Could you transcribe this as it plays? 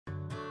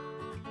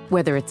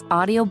Whether it's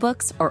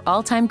audiobooks or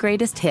all-time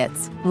greatest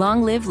hits,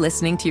 long live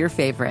listening to your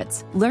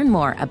favorites. Learn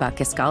more about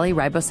Kisqali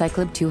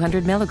Ribociclib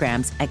 200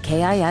 milligrams at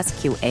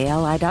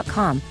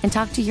KISQALI.com and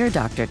talk to your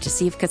doctor to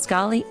see if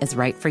Kisqali is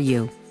right for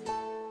you.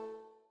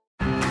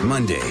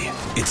 Monday,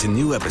 it's a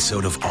new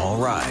episode of All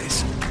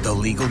Rise, the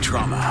legal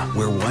drama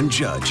where one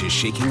judge is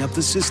shaking up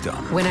the system.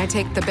 When I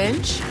take the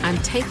bench, I'm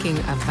taking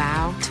a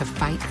vow to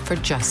fight for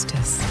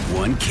justice.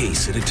 One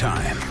case at a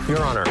time.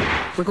 Your Honor.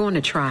 We're going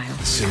to trial.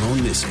 Simone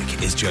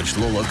Missick is Judge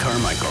Lola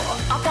Carmichael.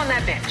 Up on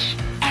that bench.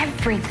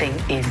 Everything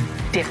is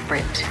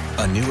different.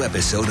 A new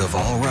episode of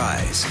All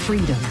Rise.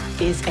 Freedom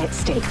is at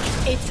stake.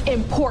 It's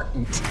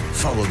important.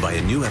 Followed by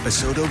a new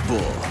episode of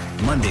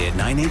Bull. Monday at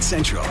 9, 8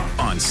 central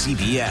on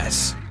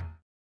CBS.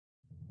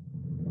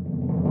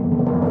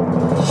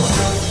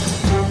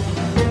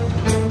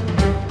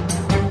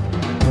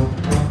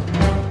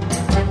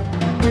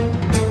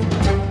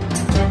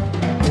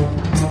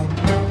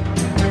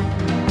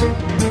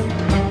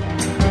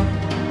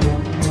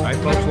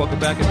 Welcome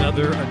back.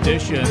 Another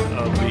edition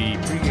of the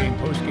pregame,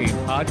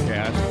 postgame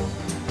podcast.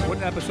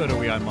 What episode are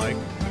we on, Mike?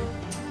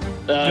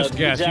 Just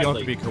guess. Exactly. You don't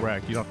have to be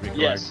correct. You don't have to be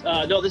correct.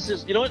 Yes. No, this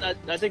is, you know what?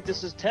 I think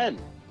this is 10.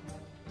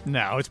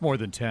 No, it's more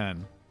than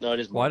 10. No, it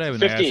is more. Why'd I even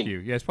 15. ask you?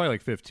 Yeah, it's probably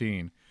like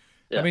 15.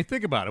 Yeah. I mean,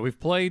 think about it. We've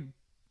played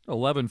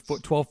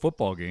 12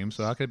 football games,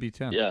 so how could it be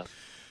 10? Yeah.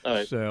 All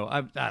right. So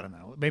I don't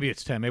know. Maybe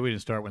it's 10. Maybe we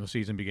didn't start when the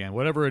season began.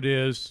 Whatever it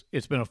is,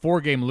 it's been a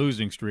 4-game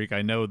losing streak.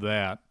 I know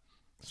that.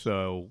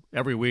 So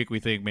every week we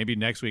think maybe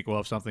next week we'll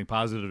have something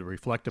positive to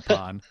reflect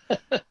upon,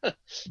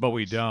 but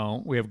we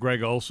don't. We have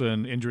Greg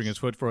Olsen injuring his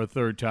foot for a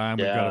third time.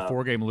 We've got a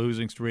 4-game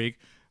losing streak.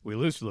 We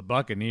lose to the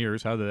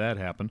Buccaneers. How did that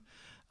happen?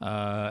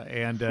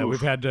 And we've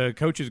had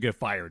coaches get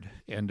fired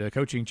and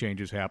coaching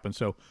changes happen.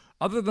 So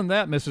other than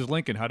that, Mrs.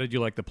 Lincoln, how did you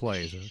like the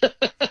plays?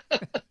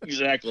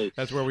 Exactly.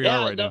 That's where we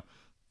are right now.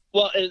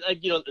 Well, and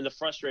the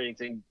frustrating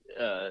thing,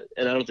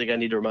 and I don't think I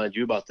need to remind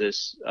you about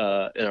this,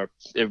 and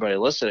everybody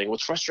listening.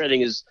 What's frustrating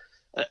is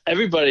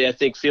everybody, I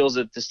think, feels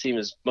that this team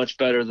is much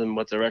better than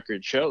what the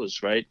record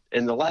shows, right?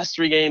 And the last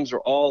 3 games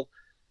are all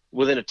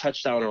within a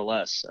touchdown or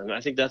less, and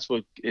I think that's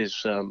what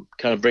is kind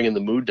of bringing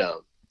the mood down.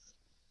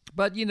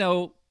 But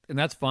and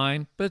that's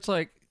fine. But it's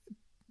like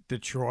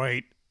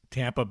Detroit,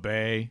 Tampa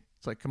Bay.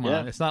 It's like, come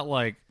on. It's not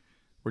like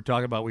we're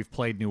talking about we've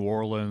played New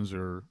Orleans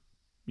or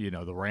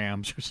the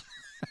Rams or something.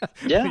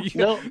 Yeah,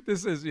 no.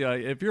 This is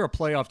if you're a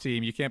playoff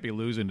team, you can't be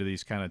losing to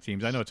these kind of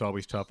teams. I know it's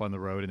always tough on the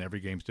road, and every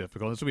game's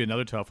difficult. This will be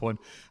another tough one.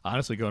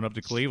 Honestly, going up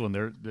to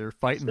Cleveland, they're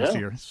fighting this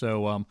year.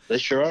 So they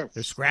sure are.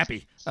 They're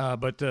scrappy.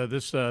 But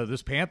this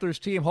Panthers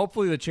team,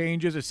 hopefully the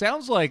changes. It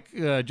sounds like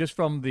just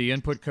from the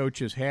input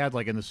coaches had,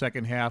 like in the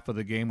second half of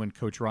the game when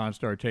Coach Ron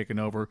started taking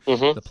over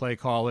the play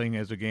calling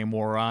as the game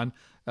wore on.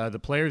 The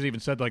players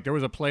even said, like, there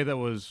was a play that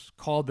was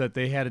called that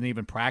they hadn't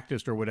even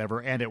practiced or whatever,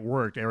 and it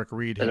worked. Eric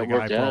Reed hit a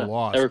guy for a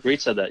loss. Eric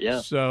Reed said that,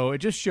 yeah. So it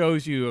just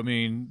shows you, I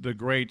mean, the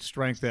great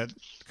strength that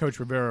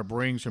Coach Rivera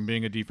brings from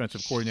being a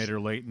defensive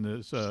coordinator late in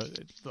this,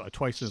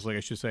 twice as late,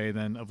 I should say. And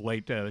then of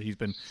late, he's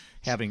been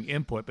having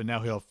input, but now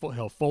he'll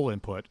full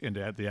input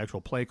into the actual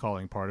play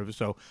calling part of it.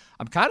 So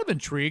I'm kind of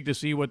intrigued to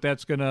see what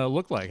that's going to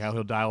look like, how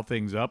he'll dial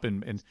things up,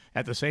 and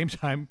at the same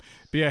time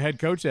be a head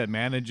coach that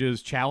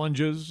manages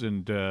challenges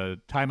and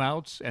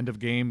timeouts, end of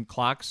game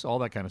clocks, all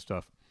that kind of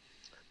stuff.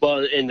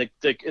 Well, and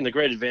the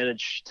great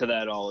advantage to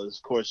that all is,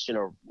 of course,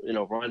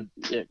 Ron.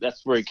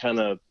 That's where he kind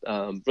of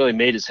really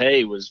made his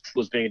hay was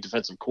being a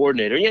defensive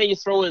coordinator. Yeah, you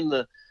throw in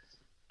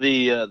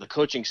the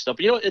coaching stuff.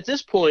 But, at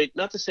this point,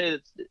 not to say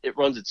that it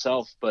runs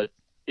itself, but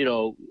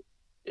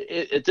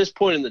at this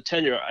point in the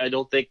tenure, I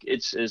don't think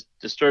it's as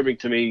disturbing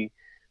to me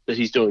that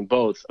he's doing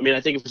both. I mean, I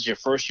think if it's your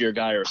first-year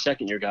guy or a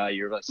second-year guy,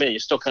 you're like, man, you're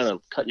still kind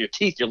of cutting your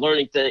teeth. You're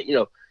learning things.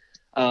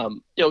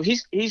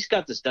 He's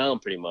got this down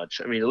pretty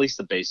much. I mean, at least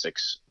the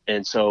basics.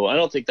 And so I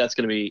don't think that's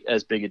going to be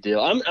as big a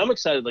deal. I'm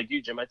excited like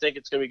you, Jim. I think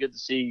it's going to be good to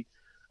see,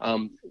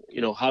 how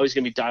he's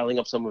going to be dialing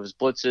up some of his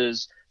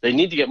blitzes. They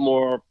need to get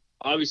more.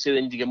 Obviously,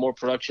 they need to get more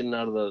production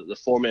out of the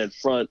 4-man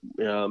front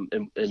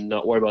and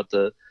not worry about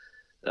the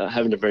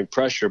having to bring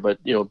pressure, but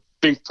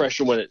bring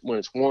pressure when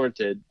it's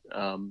warranted.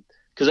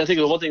 Because I think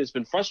the one thing that's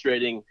been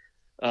frustrating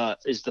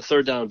is the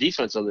third down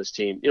defense on this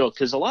team.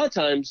 Because a lot of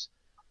times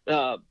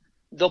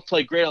they'll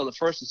play great on the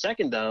first and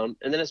second down,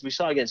 and then as we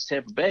saw against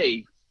Tampa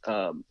Bay,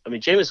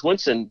 Jameis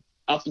Winston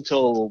up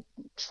until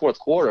fourth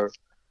quarter,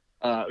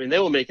 they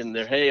were making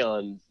their hay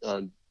on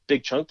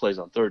big chunk plays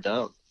on third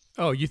down.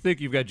 Oh, you think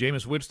you've got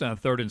Jameis Winston on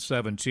 3rd and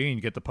 17,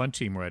 get the punt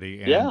team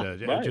ready.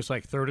 And right. Just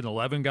like 3rd and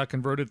 11 got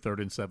converted,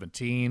 3rd and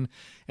 17. And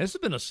this has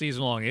been a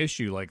season-long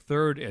issue, like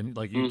 3rd and,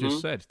 like you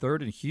just said,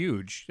 3rd and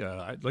huge.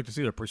 I'd like to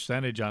see the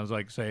percentage on,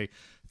 like, say,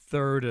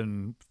 3rd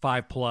and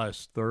 5+,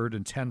 3rd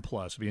and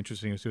 10+. It'd be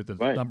interesting to see what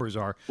the numbers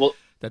are.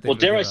 Well,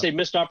 dare I say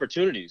missed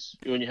opportunities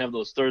when you have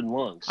those 3rd and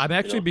longs. I'm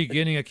actually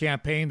beginning a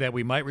campaign that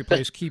we might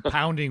replace keep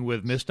pounding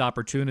with missed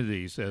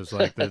opportunities as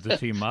like the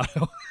team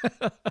motto.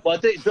 Well,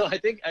 I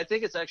think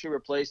it's actually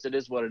replaced. It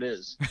is what it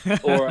is.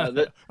 Or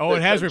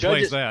it has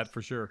replaced that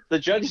for sure. The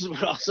judges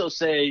would also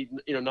say,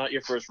 not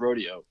your first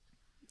rodeo.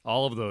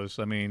 All of those.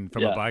 I mean,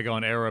 from Yeah. a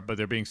bygone era, but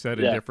they're being said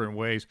in different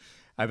ways.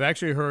 I've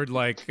actually heard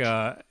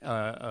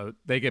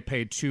they get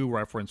paid 2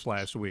 reference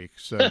last week,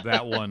 so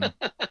that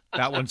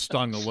one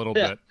stung a little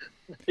bit.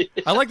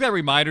 I like that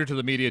reminder to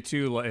the media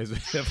too, as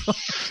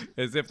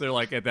if they're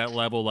like at that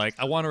level. Like,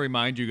 I want to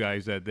remind you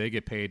guys that they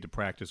get paid to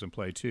practice and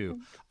play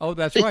too. Oh,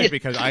 that's right,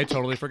 because I had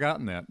totally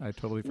forgotten that.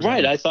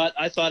 Right. I thought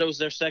it was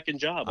their second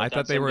job. I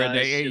thought they were an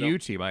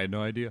AAU team. I had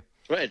no idea.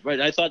 Right.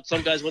 I thought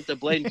some guys went to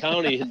Blaine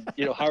County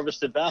and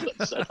harvested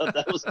ballots. I thought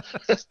that was.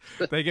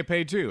 They get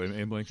paid too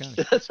in Blaine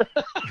County.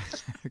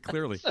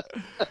 Clearly.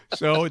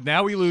 So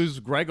now we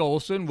lose Greg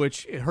Olson,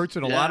 which it hurts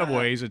in a lot of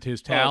ways. It's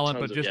his talent,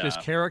 but just his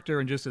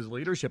character and just his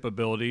leadership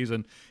abilities.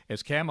 And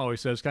as Cam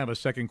always says, kind of a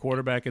second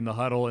quarterback in the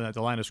huddle and at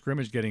the line of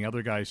scrimmage, getting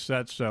other guys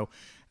set. So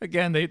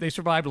again, they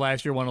survived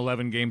last year, won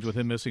 11 games with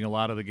him missing a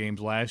lot of the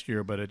games last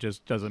year, but it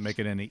just doesn't make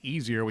it any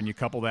easier when you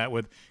couple that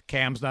with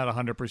Cam's not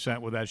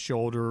 100% with that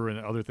shoulder and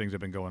other things that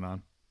have been going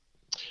on.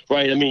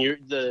 Right. I mean,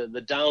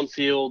 the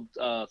downfield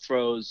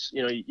throws,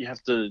 you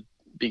have to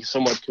be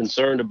somewhat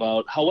concerned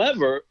about.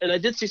 However, and I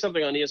did see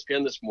something on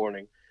ESPN this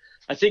morning,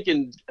 I think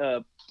in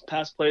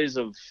pass plays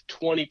of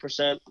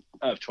 20%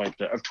 of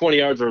 20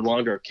 yards or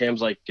longer,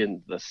 Cam's like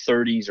in the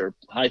 30s or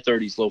high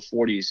 30s, low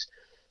 40s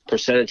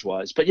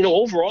percentage-wise. But,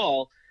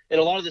 overall, and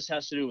a lot of this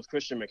has to do with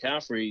Christian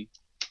McCaffrey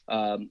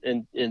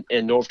and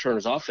Norv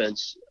Turner's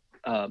offense.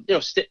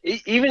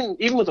 Even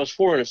with those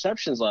 4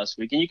 interceptions last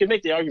week, and you can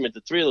make the argument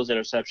that 3 of those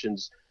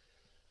interceptions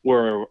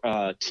were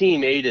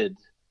team-aided.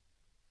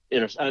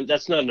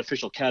 That's not an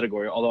official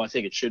category, although I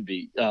think it should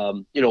be.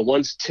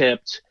 One's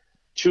tipped,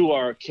 2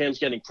 are Cam's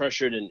getting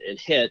pressured and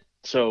hit.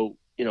 So,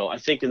 I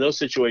think in those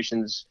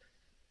situations,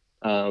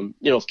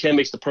 if Cam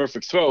makes the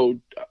perfect throw,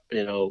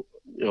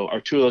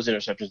 are 2 of those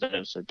interceptions not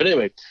necessary. But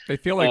anyway, they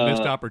feel like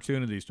missed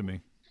opportunities to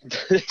me.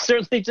 They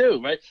certainly do,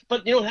 right?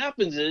 But what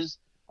happens is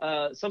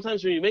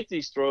sometimes when you make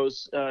these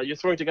throws, you're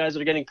throwing to guys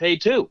that are getting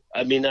paid too.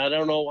 I mean, I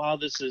don't know how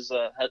this is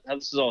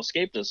all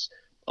escaped us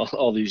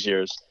all these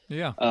years.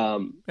 Yeah.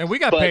 And we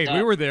got paid.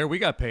 We were there. We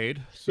got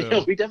paid.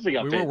 So we definitely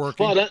got paid. We were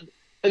working. Well,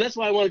 and that's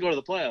why I want to go to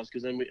the playoffs,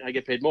 because then I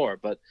get paid more.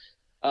 But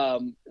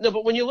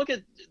but when you look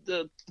at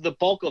the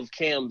bulk of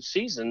Cam's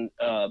season,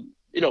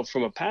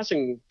 from a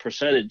passing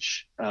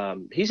percentage,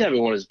 he's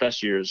having one of his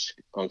best years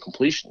on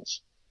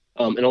completions.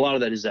 And a lot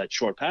of that is that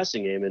short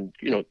passing game. And,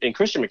 and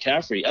Christian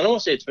McCaffrey, I don't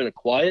want to say it's been a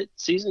quiet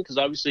season, because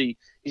obviously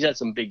he's had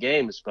some big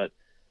games, but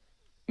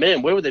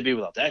man, where would they be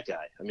without that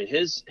guy? I mean,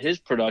 his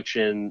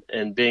production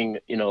and being,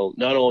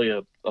 not only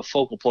a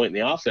focal point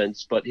in the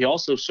offense, but he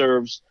also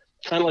serves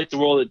kind of like the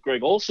role that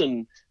Greg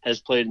Olson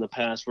has played in the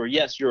past, where,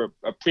 yes, you're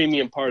a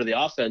premium part of the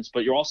offense,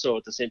 but you're also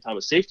at the same time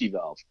a safety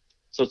valve.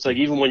 So it's like,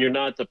 even when you're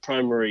not the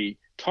primary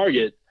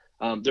target,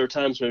 there are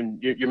times when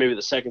you're maybe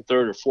the second,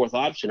 third, or fourth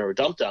option or a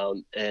dump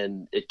down,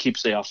 and it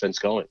keeps the offense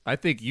going. I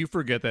think you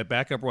forget that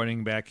backup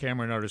running back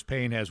Cameron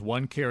Artis-Payne has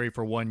 1 carry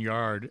for 1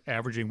 yard,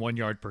 averaging 1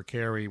 yard per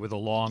carry with a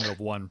long of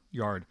 1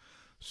 yard.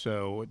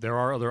 So there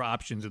are other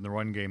options in the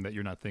run game that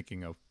you're not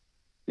thinking of.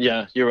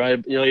 Yeah, you're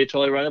right. You're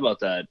totally right about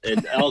that.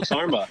 And Alex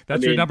Arma.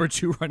 That's your number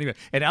 2 running back.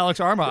 And Alex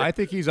Arma, I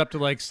think he's up to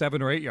like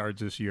 7 or 8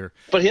 yards this year.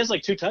 But he has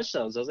like 2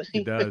 touchdowns, doesn't he?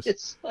 He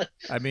does.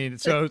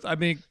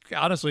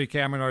 Honestly,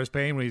 Cameron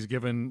Artis-Payne, when he's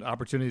given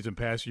opportunities in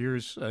past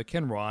years,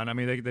 can run. I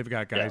mean, they've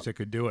got guys that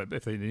could do it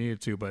if they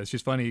needed to. But it's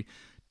just funny,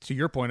 to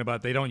your point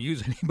about they don't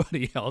use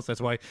anybody else.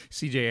 That's why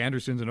C.J.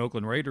 Anderson's an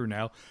Oakland Raider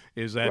now,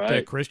 is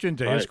that Christian,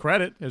 to his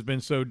credit, has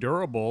been so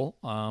durable.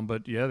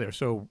 But, yeah, they're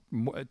so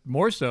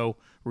more so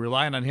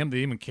relying on him than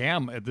even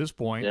Cam at this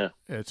point. Yeah.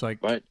 It's like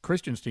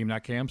Christian's team,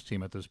 not Cam's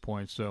team at this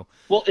point. So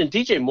well, and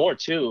DJ Moore,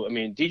 too. I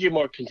mean, DJ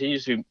Moore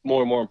continues to be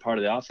more and more a part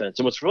of the offense.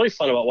 And what's really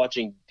fun about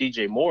watching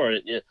DJ Moore,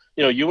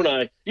 you and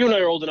I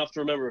are old enough to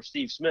remember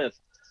Steve Smith.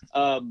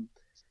 But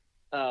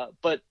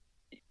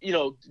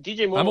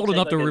DJ Moore. I'm old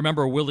enough to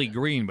remember Willie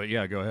Green, but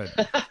yeah, go ahead.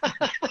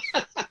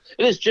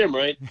 It is Jim,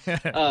 right?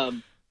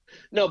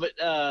 No,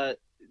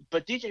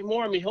 but DJ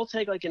Moore, I mean, he'll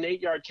take like an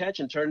 8-yard catch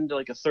and turn into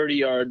like a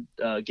 30-yard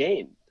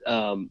gain,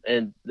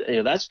 and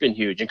that's been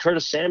huge. And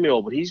Curtis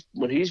Samuel, what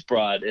he's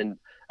brought, and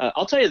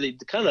I'll tell you the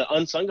kind of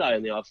unsung guy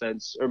in the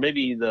offense, or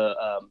maybe the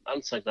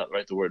unsung, not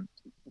right the word,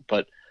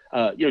 but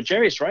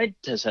Jarius Wright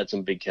has had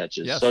some big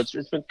catches. Yes. So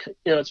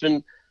it's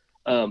been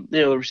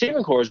the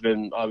receiving core has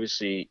been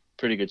obviously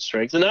pretty good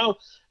strength. And now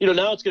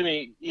it's going to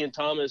be Ian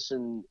Thomas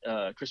and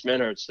Chris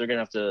Manhertz. They're going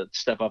to have to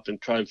step up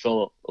and try and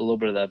fill a little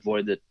bit of that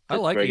void that I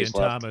like Greg Ian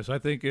Thomas. I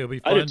think it'll be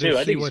fun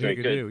to see what he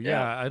can do.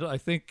 Yeah, I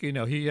think he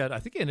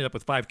ended up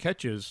with 5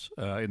 catches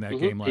in that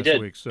game last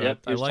week. So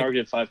he was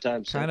targeted 5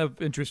 times. Kind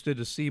of interested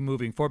to see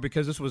moving forward,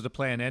 because this was the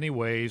plan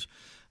anyways.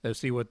 Let's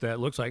see what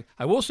that looks like.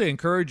 I will say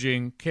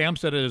encouraging, Cam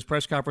said at his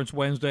press conference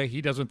Wednesday, he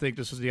doesn't think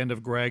this is the end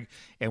of Greg.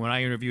 And when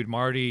I interviewed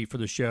Marty for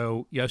the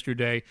show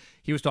yesterday,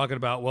 he was talking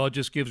about, well, it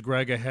just gives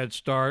Greg a head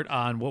start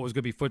on what was going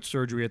to be foot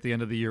surgery at the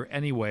end of the year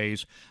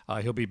anyways.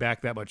 He'll be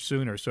back that much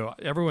sooner. So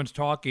everyone's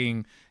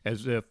talking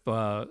as if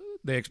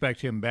they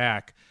expect him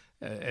back.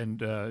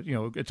 And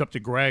it's up to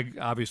Greg,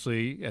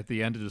 obviously, at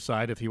the end to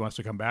decide if he wants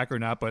to come back or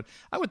not. But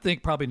I would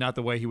think probably not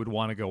the way he would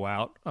want to go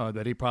out,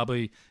 that he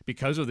probably,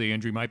 because of the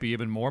injury, might be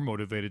even more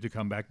motivated to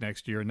come back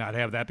next year and not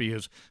have that be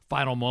his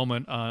final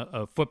moment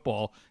of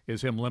football,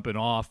 is him limping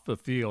off the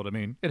field. I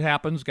mean, it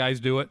happens. Guys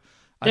do it.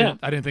 I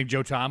didn't think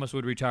Joe Thomas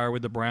would retire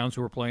with the Browns,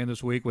 who were playing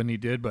this week, when he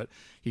did, but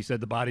he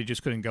said the body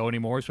just couldn't go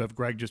anymore. So if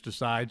Greg just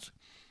decides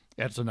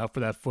that's enough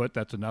for that foot,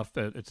 that's enough.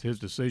 It's his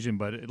decision.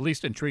 But at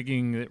least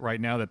intriguing right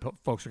now that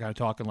folks are kind of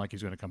talking like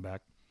he's going to come back.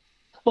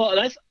 Well,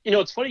 and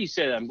it's funny you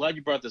say that. I'm glad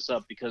you brought this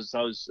up, because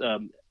I was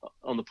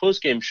on the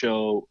postgame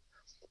show.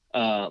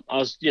 I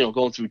was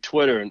going through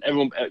Twitter, and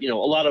everyone, a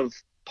lot of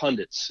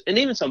pundits and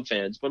even some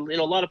fans, but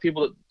a lot of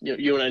people that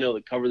you and I know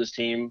that cover this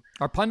team.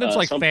 Are pundits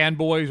like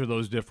fanboys, or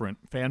those different?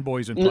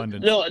 Fanboys and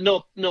pundits?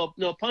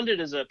 No. Pundit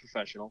is a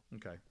professional.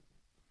 Okay.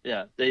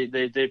 Yeah, they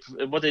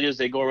what they do is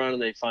they go around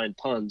and they find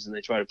puns and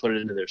they try to put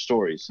it into their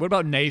stories. What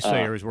about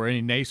naysayers? Were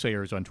any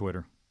naysayers on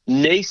Twitter?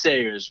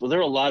 Naysayers? Well, there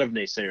are a lot of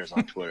naysayers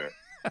on Twitter.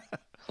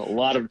 A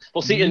lot of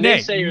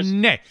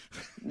naysayers.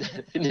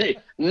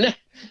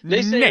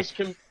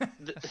 Naysayers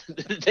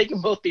they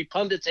can both be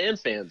pundits and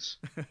fans.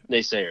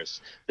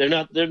 Naysayers.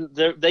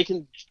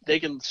 They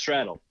can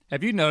straddle.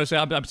 Have you noticed?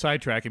 I'm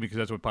sidetracking because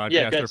that's what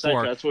podcasts are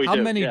for. That's what we How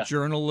do. many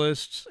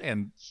journalists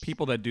and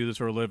people that do this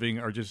for a living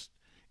are just,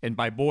 and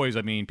by boys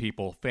I mean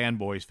people,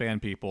 fanboys,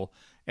 fan people,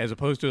 as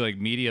opposed to like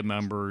media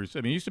members?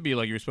 I mean, it used to be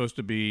like you're supposed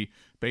to be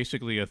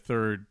basically a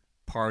third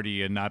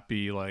party and not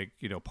be like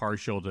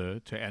partial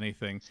to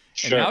anything.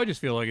 Sure. And now I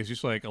just feel like it's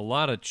just like a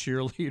lot of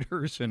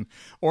cheerleaders,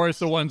 or it's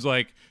the ones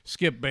like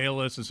Skip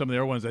Bayless and some of the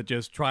other ones that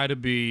just try to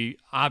be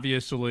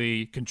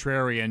obviously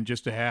contrarian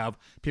just to have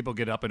people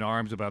get up in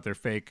arms about their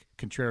fake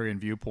contrarian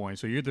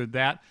viewpoints. So you're either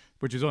that,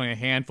 which is only a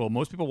handful.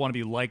 Most people want to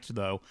be liked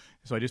though,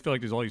 so I just feel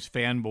like there's all these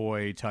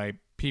fanboy type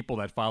people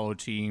that follow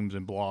teams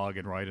and blog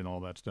and write and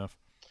all that stuff.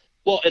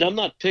 Well, and I'm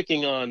not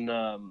picking on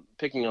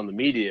the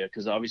media,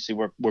 because obviously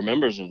we're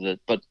members of it.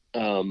 But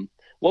when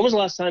was the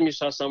last time you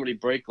saw somebody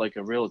break like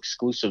a real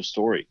exclusive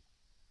story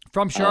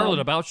from Charlotte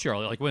about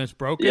Charlotte? Like when it's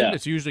broken,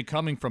 it's usually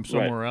coming from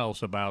somewhere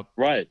else about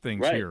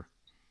things here.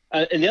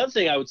 And the other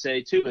thing I would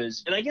say too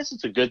is, and I guess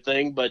it's a good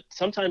thing, but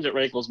sometimes it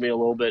rankles me a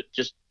little bit,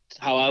 just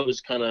how I was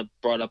kind of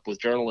brought up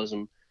with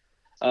journalism.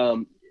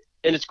 And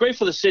it's great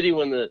for the city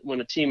when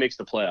a team makes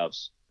the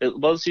playoffs.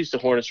 Let's use the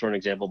Hornets for an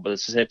example, but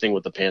it's the same thing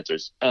with the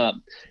Panthers.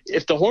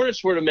 If the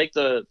Hornets were to make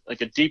a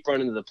deep run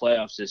into the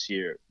playoffs this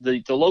year,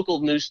 the local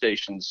news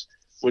stations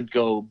would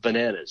go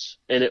bananas,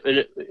 and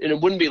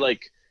it wouldn't be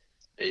like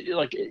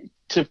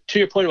to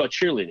your point about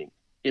cheerleading,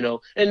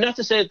 and not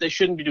to say that they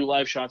shouldn't do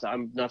live shots.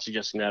 I'm not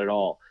suggesting that at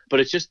all,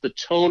 but it's just the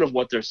tone of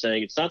what they're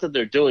saying. It's not that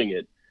they're doing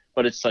it,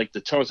 but it's like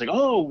the tone. It's like,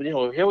 oh,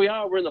 here we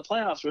are, we're in the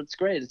playoffs, it's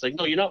great. It's like,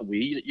 no, you're not.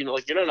 You're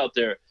not out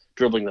there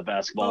dribbling the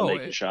basketball and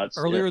making shots.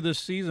 Earlier this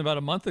season, about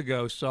a month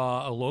ago,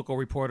 saw a local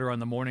reporter on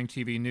the morning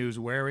TV news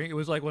wearing, it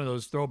was like one of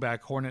those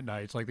throwback Hornet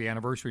nights, like the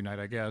anniversary night,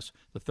 I guess,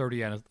 the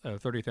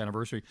 30th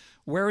anniversary,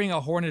 wearing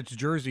a Hornets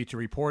jersey to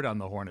report on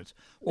the Hornets.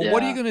 Well,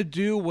 what are you going to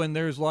do when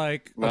there's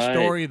like a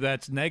story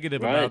that's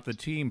negative about the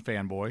team,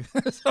 fanboy?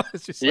 So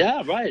it's just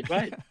right.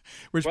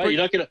 Which You're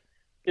not going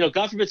to,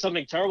 God forbid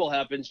something terrible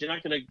happens, you're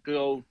not going to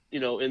go,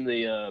 in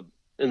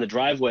the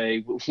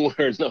driveway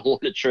wearing the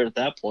Hornet shirt at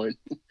that point.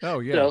 Oh,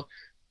 yeah.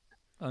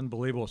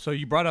 Unbelievable. So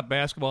you brought up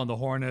basketball and the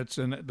Hornets,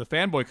 and the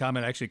fanboy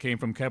comment actually came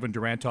from Kevin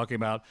Durant talking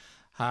about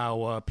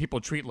how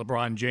people treat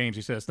LeBron James.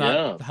 He said it's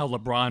not how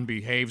LeBron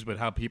behaves, but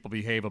how people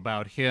behave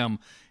about him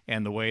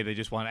and the way they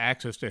just want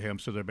access to him.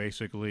 So they're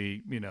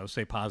basically,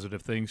 say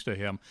positive things to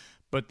him.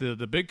 But the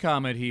big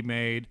comment he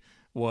made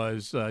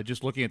was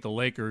just looking at the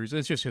Lakers.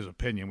 It's just his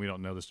opinion. We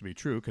don't know this to be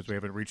true because we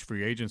haven't reached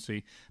free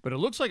agency. But it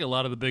looks like a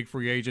lot of the big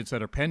free agents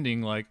that are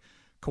pending, like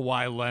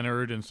Kawhi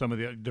Leonard and some of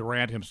the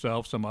Durant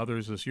himself, some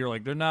others this year,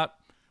 like they're not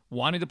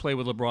wanting to play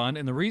with LeBron,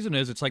 and the reason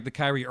is it's like the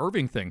Kyrie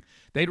Irving thing.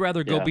 They'd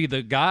rather go be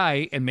the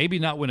guy and maybe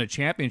not win a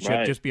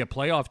championship, just be a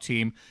playoff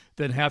team,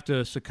 than have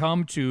to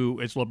succumb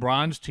to it's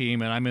LeBron's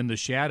team and I'm in the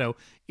shadow,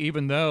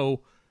 even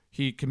though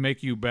he can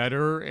make you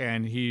better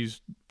and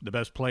he's the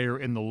best player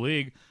in the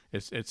league.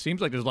 It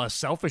seems like there's a lot of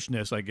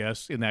selfishness, I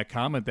guess, in that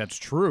comment. That's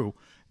true,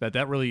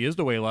 that really is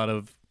the way a lot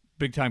of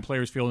big-time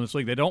players feel in this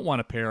league. They don't want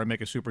to pair and make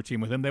a super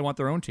team with him. They want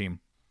their own team.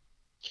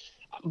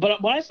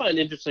 But what I find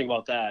interesting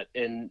about that,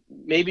 and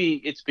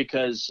maybe it's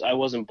because I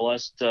wasn't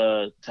blessed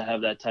to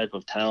have that type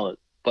of talent,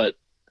 but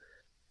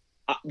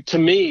to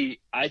me,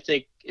 I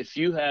think if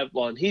you have,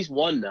 and he's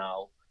won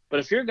now, but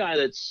if you're a guy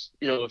that's,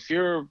 if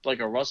you're like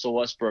a Russell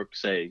Westbrook,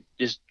 say,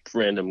 just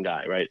random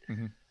guy, right?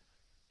 Mm-hmm.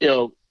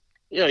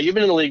 You've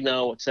been in the league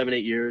now,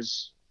 7-8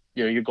 years.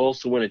 Your goal is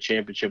to win a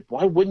championship.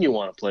 Why wouldn't you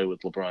want to play with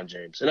LeBron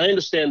James? And I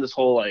understand this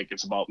whole,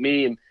 it's about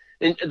me. And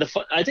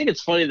I think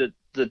it's funny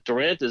that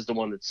Durant is the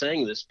one that's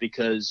saying this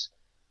because,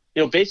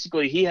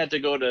 basically he had to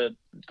go to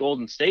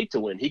Golden State to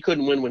win. He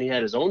couldn't win when he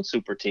had his own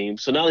super team.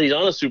 So now that he's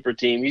on a super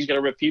team, he's going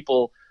to rip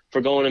people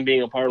for going and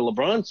being a part of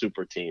LeBron's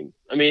super team.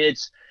 I mean,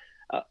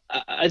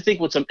 I think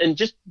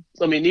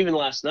even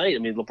last night,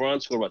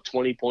 LeBron scored about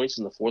 20 points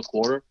in the fourth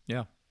quarter.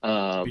 Yeah. In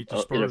a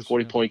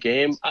 40-point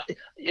game.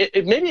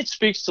 Maybe it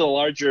speaks to the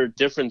larger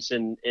difference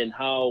in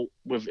how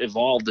we've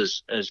evolved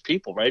as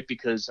people, right?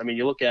 Because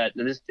you look at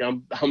this.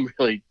 I'm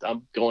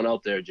going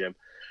out there, Jim.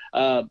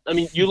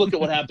 You look at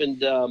what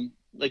happened.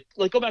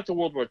 Like go back to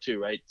World War II,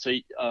 right? So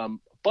a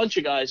bunch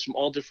of guys from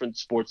all different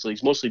sports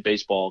leagues, mostly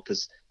baseball,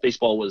 because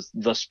baseball was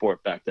the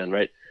sport back then,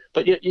 right?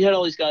 But you had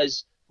all these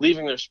guys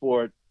leaving their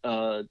sport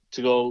to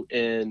go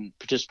and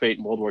participate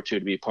in World War II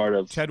to be part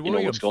of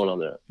what's going on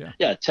there.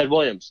 Yeah, Ted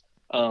Williams.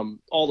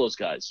 All those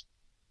guys,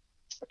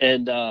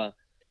 and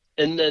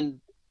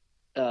then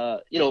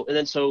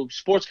so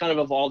sports kind of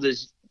evolved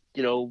as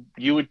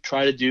you would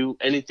try to do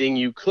anything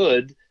you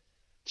could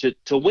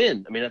to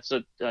win. That's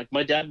like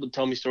my dad would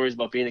tell me stories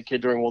about being a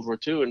kid during World War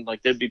II, and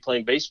like they'd be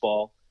playing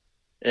baseball,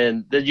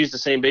 and they'd use the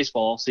same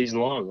baseball all season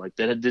long. Like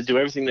they had to do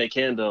everything they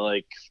can to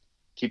like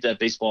keep that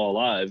baseball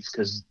alive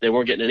because they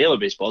weren't getting any other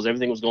baseballs.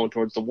 Everything was going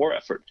towards the war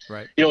effort.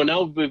 Right.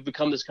 Now we've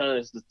become this kind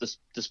of this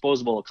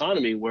disposable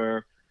economy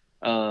where.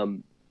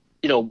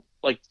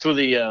 Like through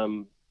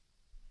the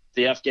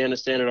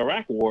Afghanistan and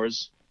Iraq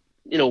wars,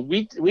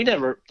 we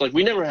never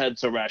had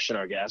to ration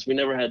our gas. We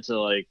never had to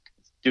like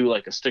do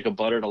like a stick of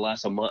butter to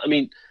last a month.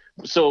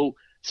 So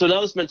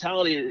now this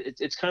mentality,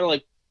 it's kind of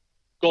like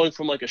going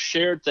from like a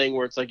shared thing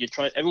where it's like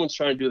everyone's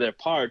trying to do their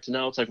part to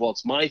now it's like, well,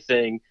 it's my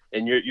thing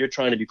and you're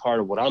trying to be part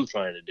of what I'm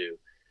trying to do.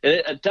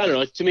 And I don't know,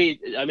 like to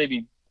me, I may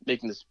be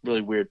making this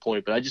really weird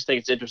point, but I just think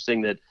it's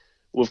interesting that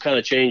we've kind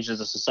of changed as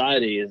a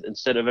society.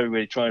 Instead of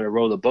everybody trying to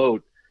row the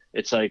boat,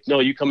 it's like, no,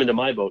 you come into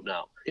my boat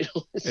now.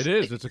 It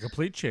is. It's a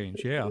complete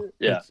change. Yeah.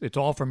 Yeah. It's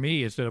all for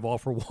me instead of all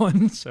for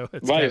one. So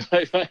it's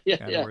right.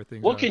 Yeah.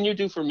 What can you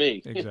do for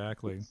me?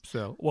 Exactly.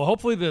 So, well,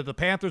 hopefully the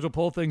Panthers will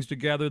pull things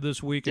together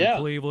this week in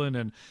Cleveland,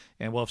 and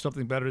we'll have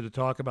something better to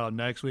talk about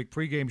next week.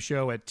 Pre-game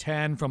show at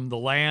 10 from the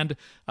land.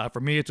 For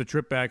me, it's a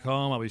trip back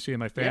home. I'll be seeing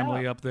my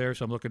family up there,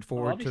 so I'm looking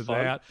forward to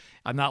that.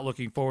 I'm not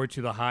looking forward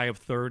to the high of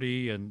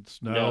 30 and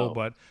snow,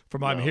 but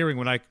from what I'm hearing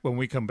when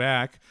we come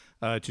back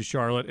to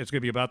Charlotte, it's going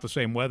to be about the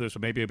same weather, so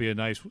maybe it'll be a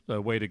nice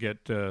way to get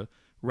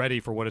ready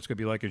for what it's going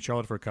to be like in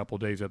Charlotte for a couple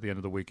of days at the end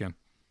of the weekend.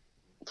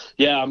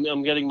 Yeah,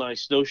 I'm getting my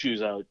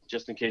snowshoes out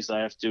just in case I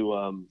have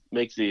to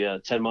make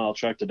the 10-mile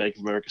trek to Bank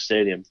of America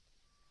Stadium.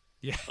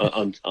 Yeah,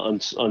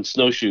 on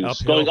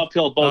snowshoes, going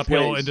uphill both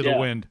ways into the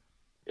wind,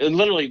 and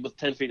literally with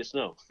 10 feet of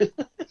snow.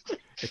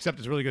 Except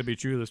it's really going to be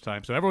true this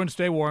time. So everyone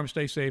stay warm,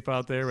 stay safe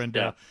out there.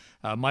 And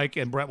Mike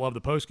and Brett will have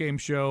the post-game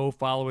show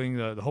following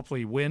the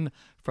hopefully win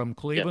from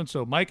Cleveland.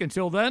 So, Mike,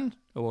 until then,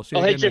 we'll see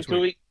you again next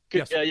week.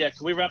 Can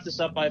we wrap this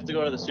up? I have to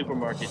go to the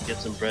supermarket and get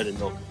some bread and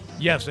milk.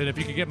 Yes, and if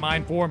you could get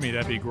mine for me,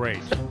 that'd be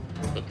great.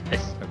 Okay.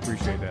 I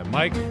appreciate that.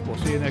 Mike, we'll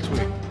see you next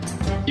week.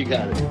 You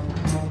got it.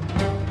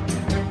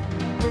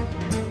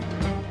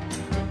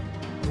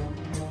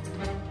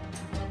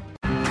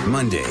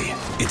 Monday,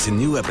 it's a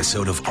new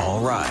episode of All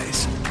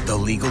Rise, the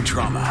legal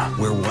drama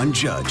where one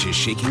judge is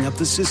shaking up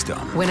the system.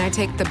 When I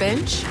take the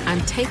bench,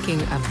 I'm taking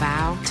a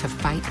vow to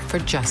fight for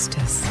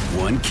justice.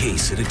 One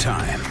case at a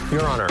time.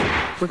 Your Honor.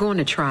 We're going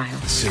to trial.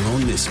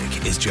 Simone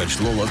Missick is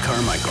Judge Lola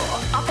Carmichael.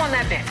 Up on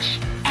that bench.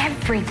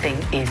 Everything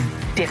is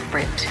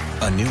different.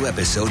 A new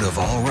episode of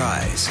All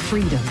Rise.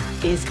 Freedom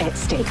is at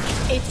stake.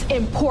 It's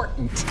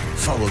important.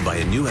 Followed by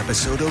a new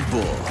episode of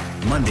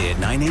Bull, Monday at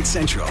 9/8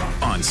 Central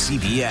on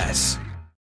CBS.